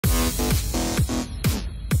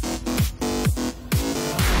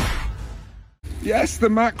Yes, the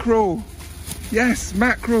mackerel. Yes,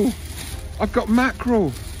 mackerel. I've got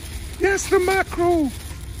mackerel. Yes, the mackerel.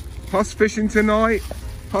 Huss fishing tonight.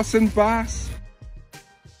 Huss and bass.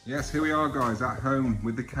 Yes, here we are, guys, at home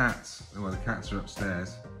with the cats. Oh, well, the cats are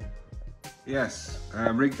upstairs. Yes,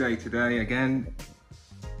 rig day today again.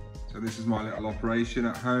 So this is my little operation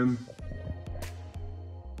at home.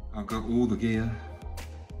 I've got all the gear,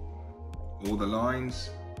 all the lines.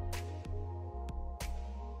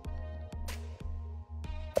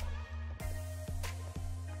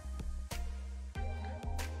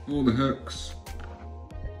 All the hooks,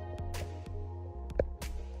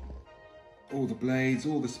 all the blades,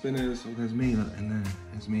 all the spinners. Oh, there's me in there.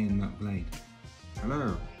 There's me in that blade.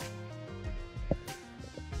 Hello.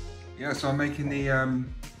 Yeah, so I'm making the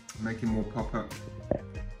making more pop-up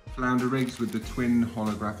flounder rigs with the twin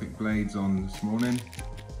holographic blades on this morning.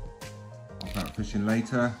 I'll start fishing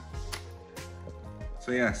later.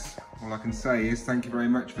 So yes, all I can say is thank you very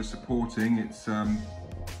much for supporting.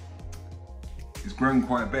 It's grown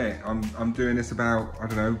quite a bit. I'm doing this about, I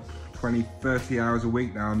don't know, 20, 30 hours a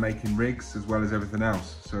week now. I'm making rigs as well as everything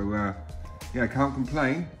else. So yeah, can't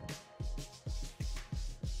complain.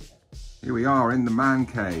 Here we are in the man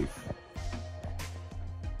cave.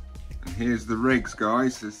 And here's the rigs,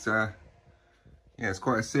 guys. It's yeah, it's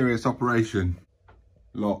quite a serious operation.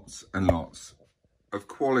 Lots and lots of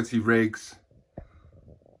quality rigs.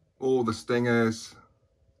 All the stingers,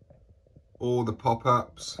 all the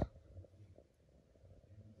pop-ups,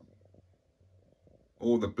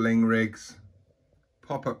 all the bling rigs,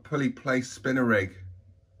 pop-up pulley place spinner rig,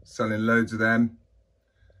 selling loads of them.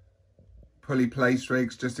 Pulley place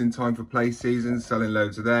rigs just in time for play season, selling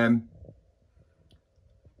loads of them.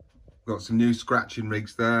 Got some new scratching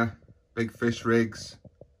rigs there, big fish rigs.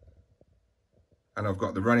 And I've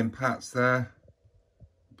got the running pats there,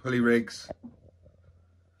 pulley rigs.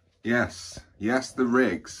 Yes, yes, the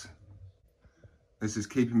rigs. This is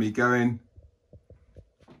keeping me going.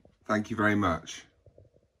 Thank you very much.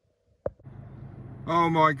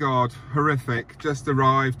 Oh my God, horrific, just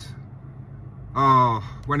arrived. Oh,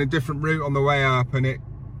 went a different route on the way up and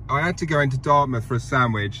I had to go into Dartmouth for a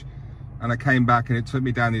sandwich and I came back and it took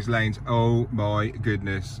me down these lanes. Oh my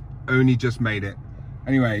goodness, only just made it.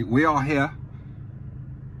 Anyway, we are here,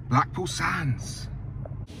 Blackpool Sands.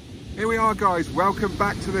 Here we are, guys, welcome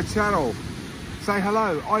back to the channel. Say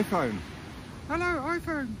hello, iPhone. Hello,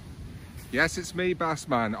 iPhone. Yes, it's me,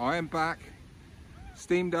 Bassman. I am back,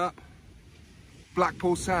 steamed up.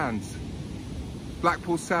 Blackpool Sands.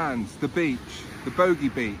 Blackpool Sands, the beach, the bogey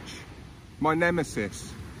beach, my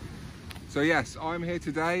nemesis. So yes, I'm here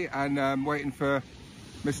today and waiting for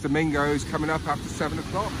Mr. Mingo, who's coming up after 7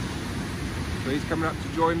 o'clock. So he's coming up to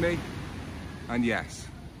join me. And yes,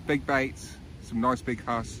 big baits, some nice big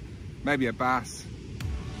huss, maybe a bass.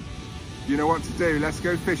 You know what to do, let's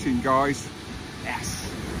go fishing, guys. Yes.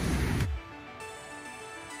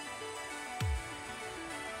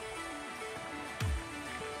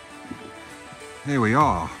 Here we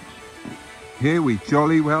are. Here we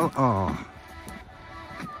jolly well are.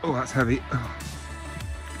 Oh, that's heavy. Oh.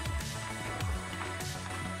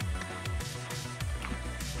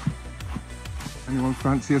 Anyone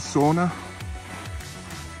fancy a sauna?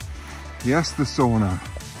 Yes, the sauna.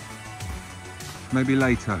 Maybe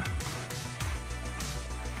later.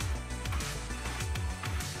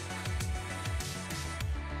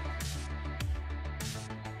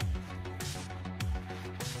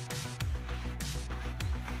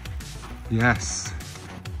 Yes,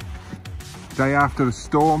 day after the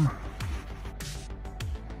storm.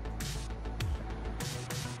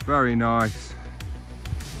 Very nice.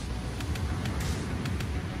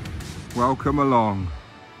 Welcome along.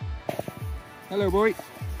 Hello, boy.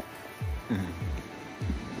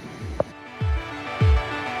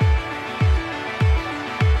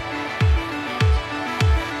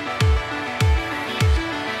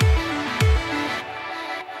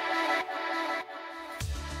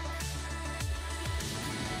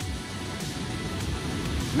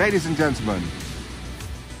 Ladies and gentlemen,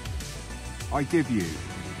 I give you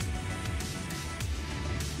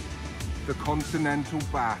the Continental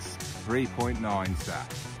Bass 3.9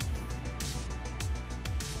 set.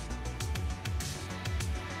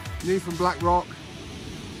 New from Blackrock.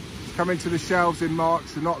 It's coming to the shelves in March,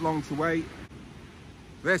 so not long to wait.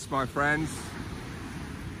 This, my friends,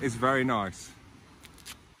 is very nice.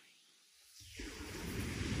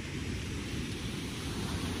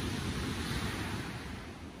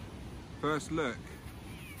 First look.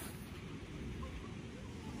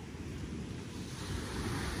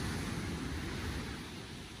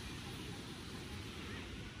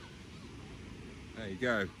 There you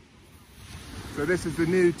go. So this is the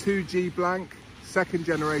new 2G blank second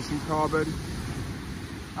generation carbon.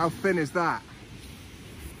 How thin is that?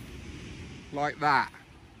 Like that.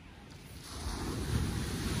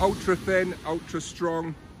 Ultra thin, ultra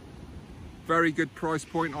strong. Very good price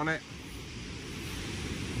point on it.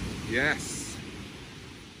 Yes.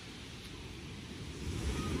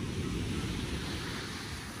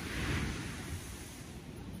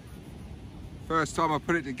 First time I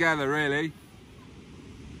put it together, really.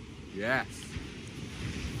 Yes.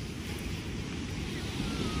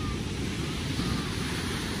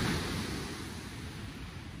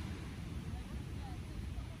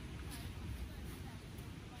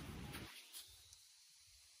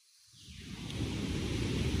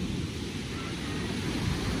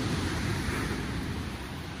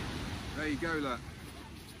 There you go, look.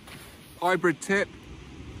 Hybrid tip.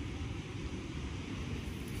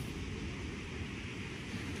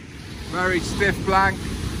 Very stiff blank.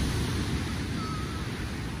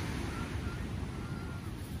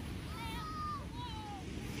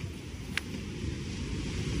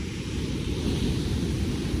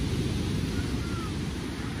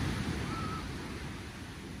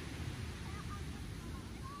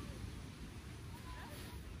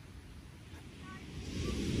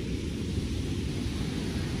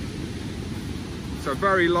 So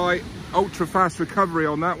very light, ultra fast recovery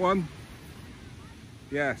on that one.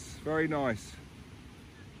 Yes, very nice.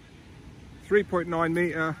 3.9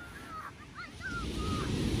 meter,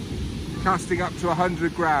 casting up to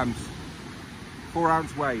 100 grams, 4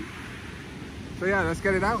 ounce weight. So yeah, let's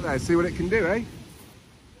get it out there, see what it can do, eh?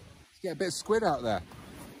 Let's get a bit of squid out there.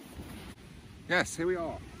 Yes, here we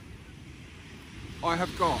are. I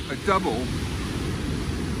have got a double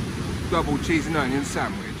cheese and onion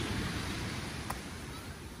sandwich,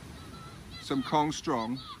 some Kong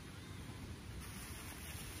Strong,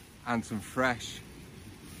 and some fresh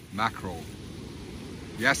mackerel.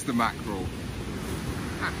 Yes, the mackerel.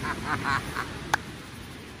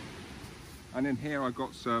 And in here I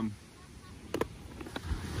got some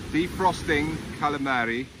defrosting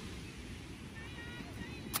calamari,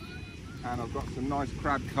 and I've got some nice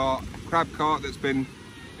crab cart that's been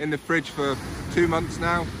in the fridge for 2 months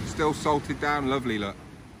now, still salted down, lovely, look.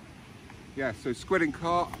 Yeah, so squid and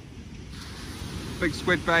carp, big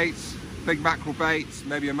squid baits, big mackerel baits,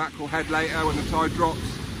 maybe a mackerel head later when the tide drops.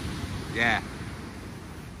 Yeah.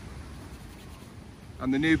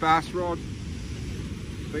 And the new bass rod.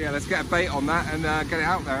 But yeah, let's get a bait on that and get it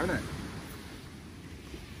out there, innit?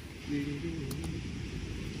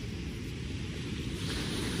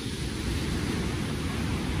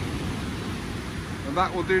 And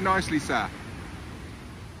that will do nicely, sir.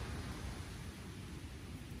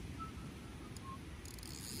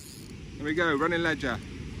 Here we go, running ledger.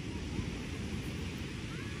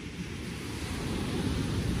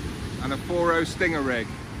 And a 4.0 stinger rig.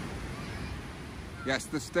 Yes,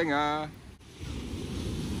 the stinger.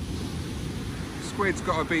 Squid's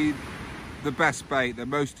got to be the best bait, the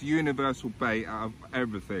most universal bait out of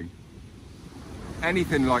everything.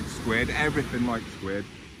 Anything like squid, everything like squid.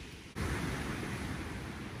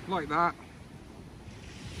 Like that.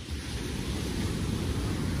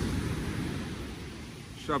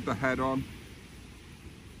 Shove the head on.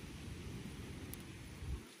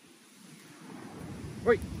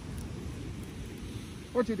 Wait.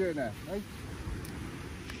 What are you doing there, eh?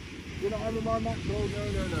 You're not having my mackerel?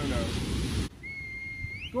 No.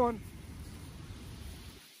 Go on.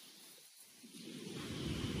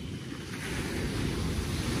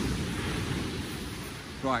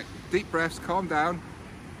 Right, deep breaths, calm down.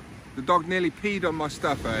 The dog nearly peed on my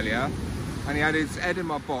stuff earlier, and he had his head in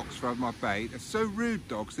my box for my bait. They're so rude,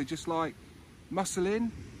 dogs. They just like muscle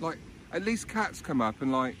in. Like, at least cats come up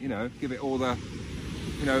and, like, you know, give it all the,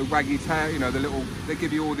 you know, waggy tail, you know, the little, they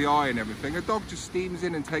give you all the eye and everything. A dog just steams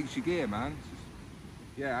in and takes your gear, man. It's just,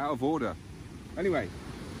 yeah, out of order. Anyway,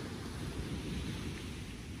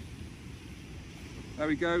 there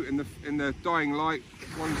we go, in the dying light,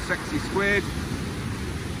 one sexy squid.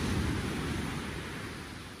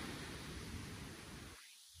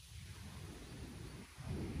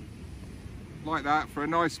 Like that for a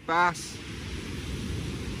nice bass.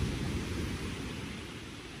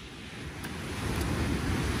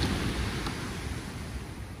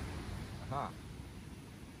 Aha.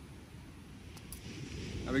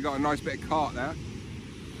 And we got a nice bit of carp there.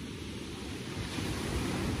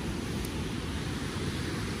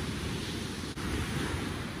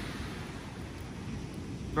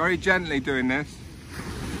 Very gently doing this.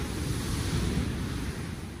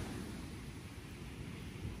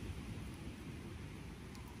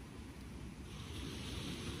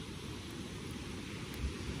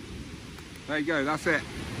 There you go, that's it.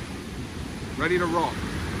 Ready to rock.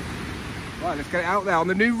 Right, let's get it out there on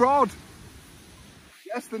the new rod.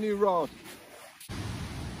 Yes, the new rod.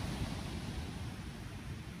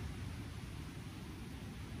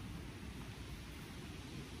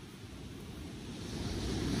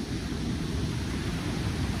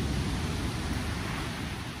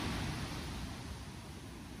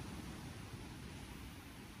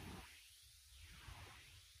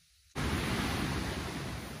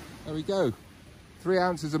 There we go. 3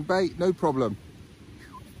 ounces and bait, no problem.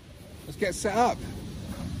 Let's get set up.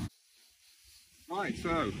 Right,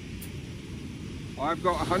 so I've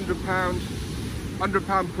got a 100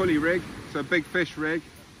 pound pulley rig, so a big fish rig,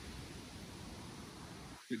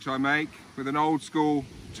 which I make with an old school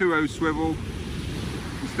 2.0 swivel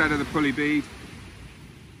instead of the pulley bead.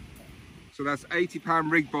 So that's 80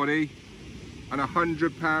 pound rig body and a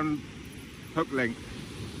 100 pound hook length.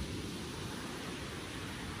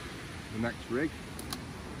 The next rig.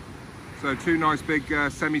 So 2 nice big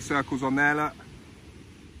semicircles on there, look.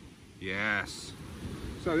 Yes.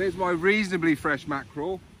 So there's my reasonably fresh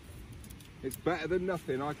mackerel. It's better than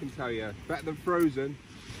nothing, I can tell you. Better than frozen.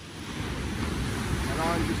 And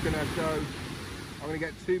I'm just gonna I'm gonna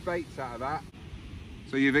get 2 baits out of that.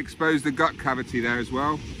 So you've exposed the gut cavity there as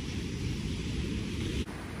well.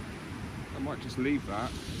 I might just leave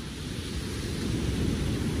that.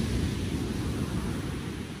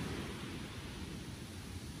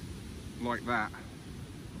 Like that.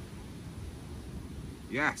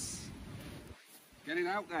 Yes. Get it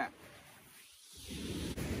out there.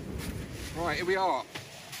 Right, here we are.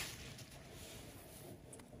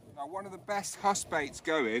 Now, one of the best Huss baits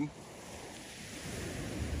going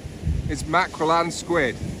is mackerel and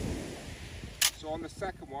squid. So on the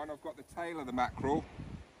second one, I've got the tail of the mackerel,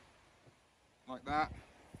 like that.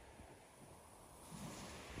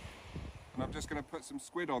 And I'm just going to put some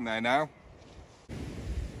squid on there now.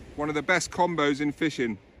 One of the best combos in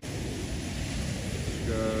fishing.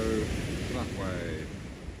 Go that way.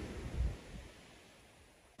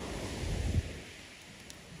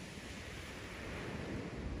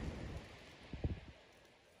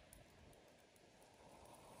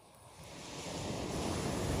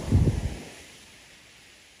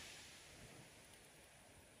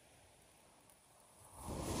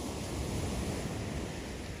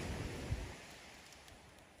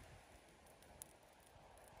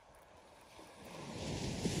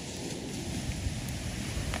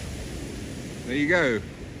 There you go.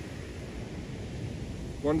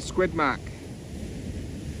 1 squid mac.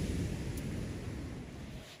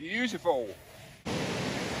 Beautiful. So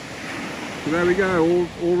there we go,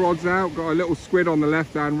 all rods out. Got a little squid on the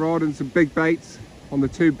left hand rod and some big baits on the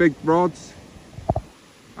 2 big rods.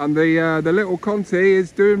 And the little Conti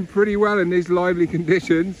is doing pretty well in these lively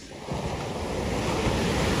conditions.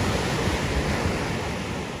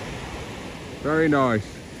 Very nice.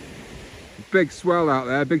 Big swell out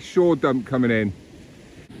there, big shore dump coming in.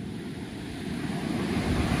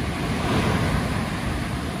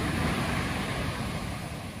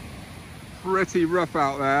 Pretty rough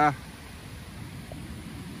out there.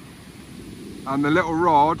 And the little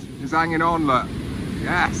rod is hanging on, look.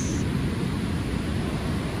 Yes!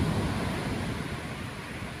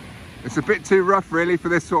 It's a bit too rough really for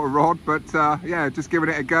this sort of rod, but yeah, just giving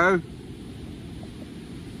it a go.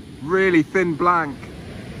 Really thin blank.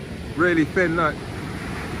 Really thin, look.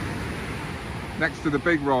 Next to the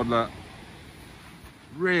big rod, look.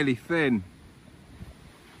 Really thin.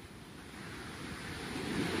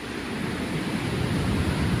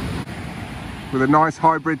 With a nice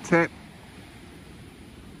hybrid tip.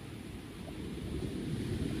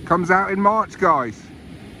 Comes out in March, guys.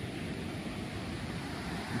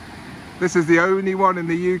 This is the only one in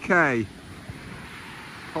the UK.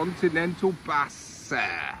 Continental bass.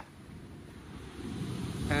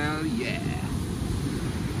 Hell yeah.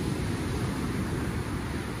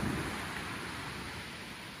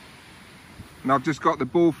 And I've just got the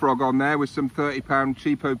bullfrog on there with some 30 pound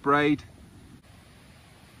cheapo braid.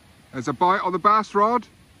 There's a bite on the bass rod.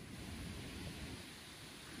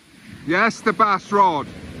 Yes, the bass rod.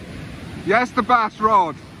 Yes, the bass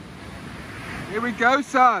rod. Here we go,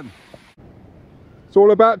 son. It's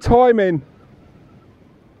all about timing.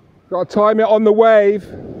 Got to time it on the wave.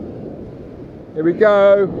 Here we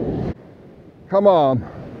go. Come on.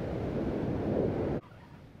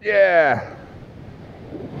 Yeah.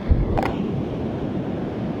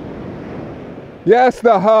 Yes,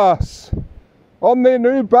 the Huss. On the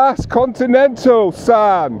new bass continental,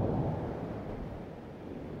 son.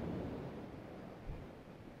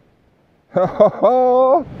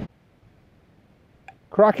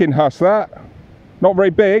 Cracking Huss, that. Not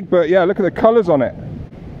very big, but yeah, look at the colours on it.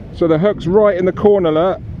 So the hook's right in the corner,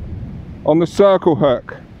 look. On the circle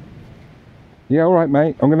hook. Yeah, all right,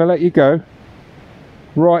 mate. I'm going to let you go.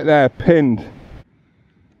 Right there, pinned.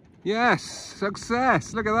 Yes,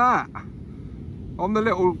 success. Look at that. On the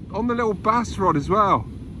little bass rod as well.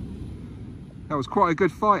 That was quite a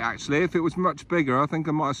good fight, actually. If it was much bigger, I think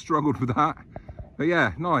I might have struggled with that. But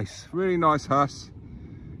yeah, nice. Really nice Huss.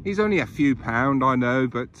 He's only a few pound, I know,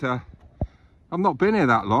 but I've not been here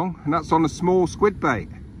that long, and that's on a small squid bait.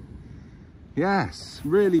 Yes,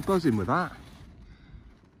 really buzzing with that.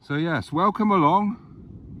 So yes, welcome along.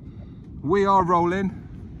 We are rolling.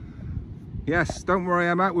 Yes, don't worry,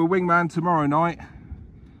 I'm out with Wingman tomorrow night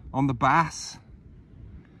on the bass.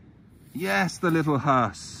 Yes, the little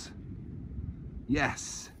Huss.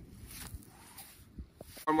 Yes.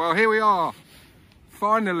 And well, here we are.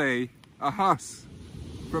 Finally, a Huss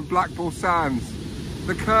from Blackpool Sands.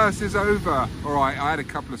 The curse is over. All right, I had a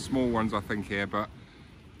couple of small ones, I think, here, but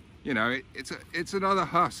you know, it's another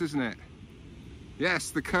Huss, isn't it? Yes,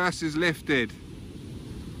 the curse is lifted.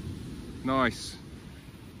 Nice.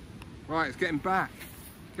 Right, it's getting back.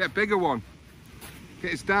 Get a bigger one.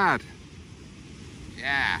 Get his dad.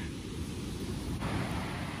 Yeah.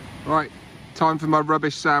 Right, time for my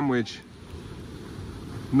rubbish sandwich.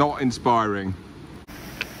 Not inspiring.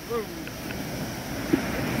 Whoa.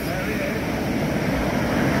 There he is.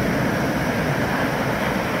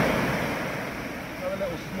 Another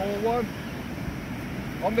little small one.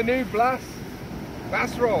 On the new bass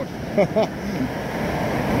rod.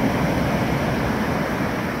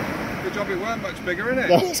 Good job it weren't much bigger, innit?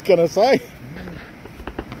 I was gonna say. Is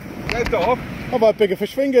that a dog? How about bigger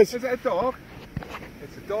fish fingers? Is it a dog?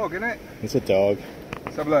 It's a dog, isn't it? It's a dog.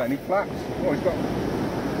 Let's have a look. And he flaps. Oh, he's got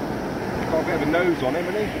a bit of a nose on him,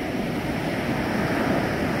 hasn't he?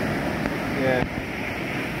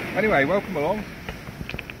 Yeah. Anyway, welcome along.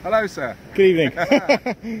 Hello, sir. Good evening.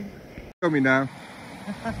 Tell me now.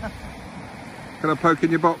 Can I poke in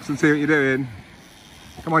your box and see what you're doing?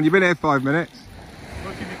 Come on, you've been here 5 minutes.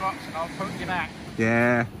 Poke in your box and I'll poke you back.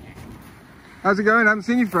 Yeah. How's it going? I haven't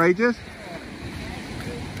seen you for ages.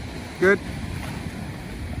 Good.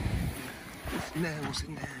 What's in there? What's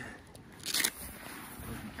in there?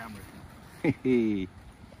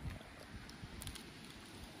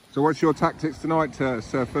 So what's your tactics tonight,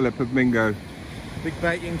 Sir Philip of Mingo? Big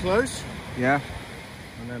bait in close. Yeah.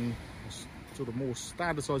 And then sort of more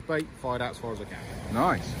standard size bait, fired out as far as I can.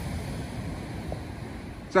 Nice.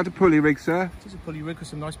 Is that a pulley rig, sir? This is a pulley rig with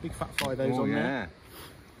some nice big fat 5-0s on there.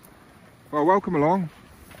 Well, welcome along.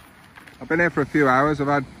 I've been here for a few hours. I've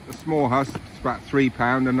had a small Huss, it's about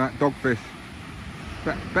 £3, and that dogfish.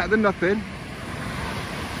 Better than nothing.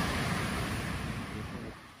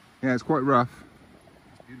 Yeah, it's quite rough.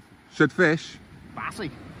 It's beautiful. Should fish.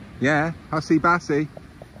 Bassy. Yeah, Hussy Bassy.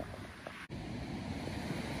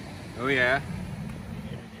 Oh yeah.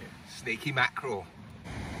 Sneaky mackerel.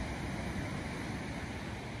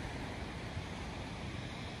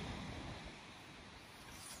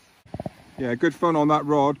 Yeah, good fun on that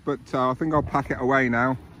rod, but I think I'll pack it away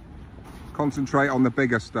now. Concentrate on the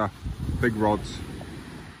bigger stuff, big rods.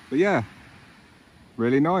 But yeah,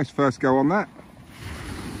 really nice. First go on that.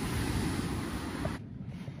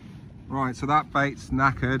 Right, so that bait's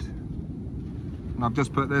knackered. And I've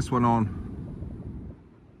just put this one on.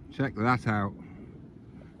 Check that out.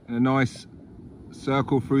 And a nice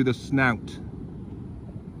circle through the snout.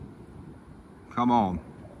 Come on.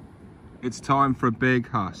 It's time for a big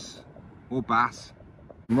Huss. Or bass.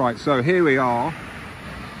 Right, so here we are,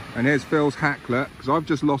 and here's Phil's hacklet, because I've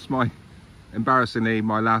just lost embarrassingly,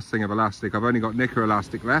 my last thing of elastic. I've only got knicker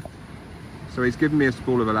elastic left, so he's given me a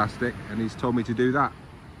spool of elastic, and he's told me to do that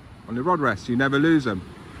on the rod rest. You never lose them.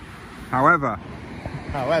 However,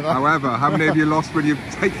 how many of you lost when you've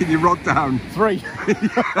taken your rod down? 3.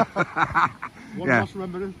 One must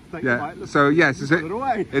remember to take it away. So yes, it's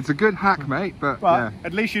a good hack, mate. But yeah.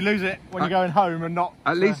 At least you lose it when you're going home, and not.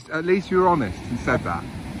 At least you were honest and said that.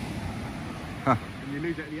 And you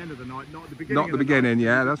lose it at the end of the night, not at the beginning. Not the beginning,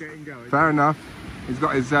 yeah. That's fair enough. He's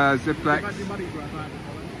got his Ziplex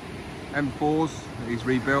M4s that he's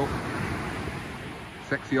rebuilt.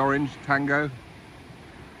 Sexy orange Tango.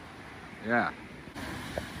 Yeah.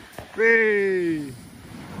 Whee!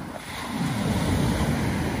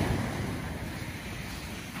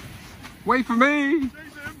 Wait for me!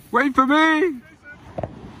 Wait for me!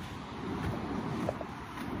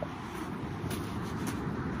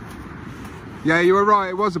 Yeah, you were right,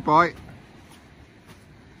 it was a bite.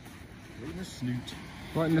 Right in the snoot.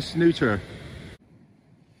 Right in the snooter.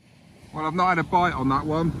 Well, I've not had a bite on that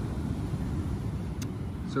one.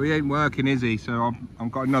 So he ain't working, is he? So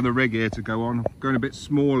I've got another rig here to go on. I'm going a bit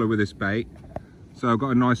smaller with this bait. So I've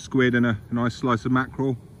got a nice squid and a nice slice of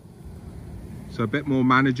mackerel. So a bit more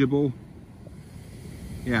manageable.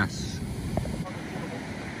 Yes.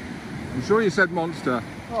 I'm sure you said monster.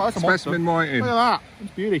 Oh, that's a Specimen monster. whiting. Look at that.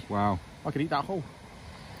 It's beauty. Wow. I could eat that whole.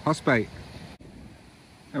 Huss bait.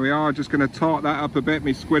 There we are, just going to tart that up a bit.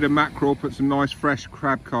 Me squid and mackerel, put some nice fresh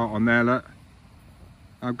crab cart on there, look.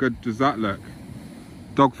 How good does that look?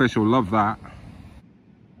 Dogfish will love that.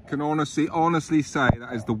 Can honestly say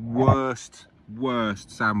that is the worst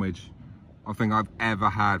sandwich I think I've ever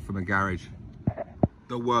had from a garage.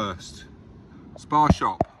 The worst. Spar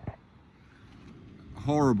shop.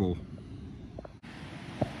 Horrible.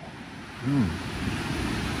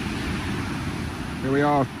 Here we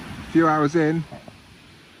are, a few hours in.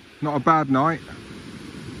 Not a bad night.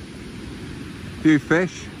 Few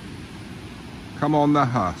fish. Come on the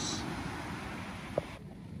Huss.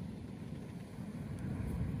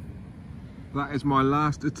 That is my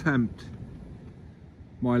last attempt.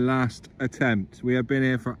 My last attempt. We have been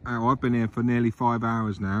here for, I've been here for nearly 5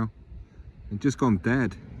 hours now. And just gone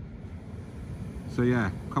dead. So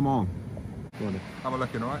yeah, come on. Have a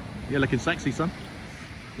look in, alright? You're looking sexy, son.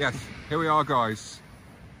 Yes, here we are, guys.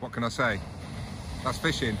 What can I say? That's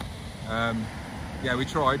fishing. Yeah, we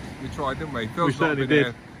tried, didn't we? Phil's not certainly been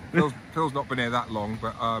did. here. Phil's not been here that long,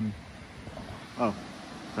 but Oh,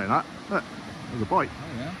 say that. Look, there's a bite.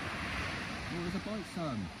 oh yeah. Oh, there's a bite,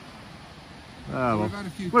 son. Oh, We've well, had a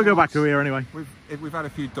few we'll go back dogs. to here anyway. We've had a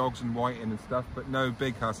few dogs and whiting and stuff, but no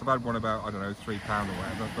big Huss. I've had one about, I don't know, £3 or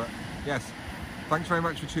whatever. But yes, thanks very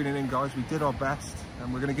much for tuning in, guys. We did our best,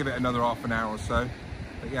 and we're going to give it another half an hour or so.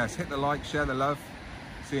 But yes, hit the like, share the love.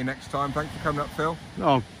 See you next time. Thanks for coming up, Phil.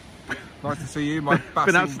 Oh, Nice to see you, my been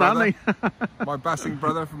bassing brother. outstanding. My bassing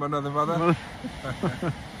brother from another mother.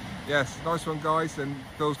 Yes, nice one, guys. And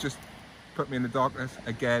Phil's just put me in the darkness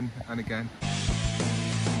again and again.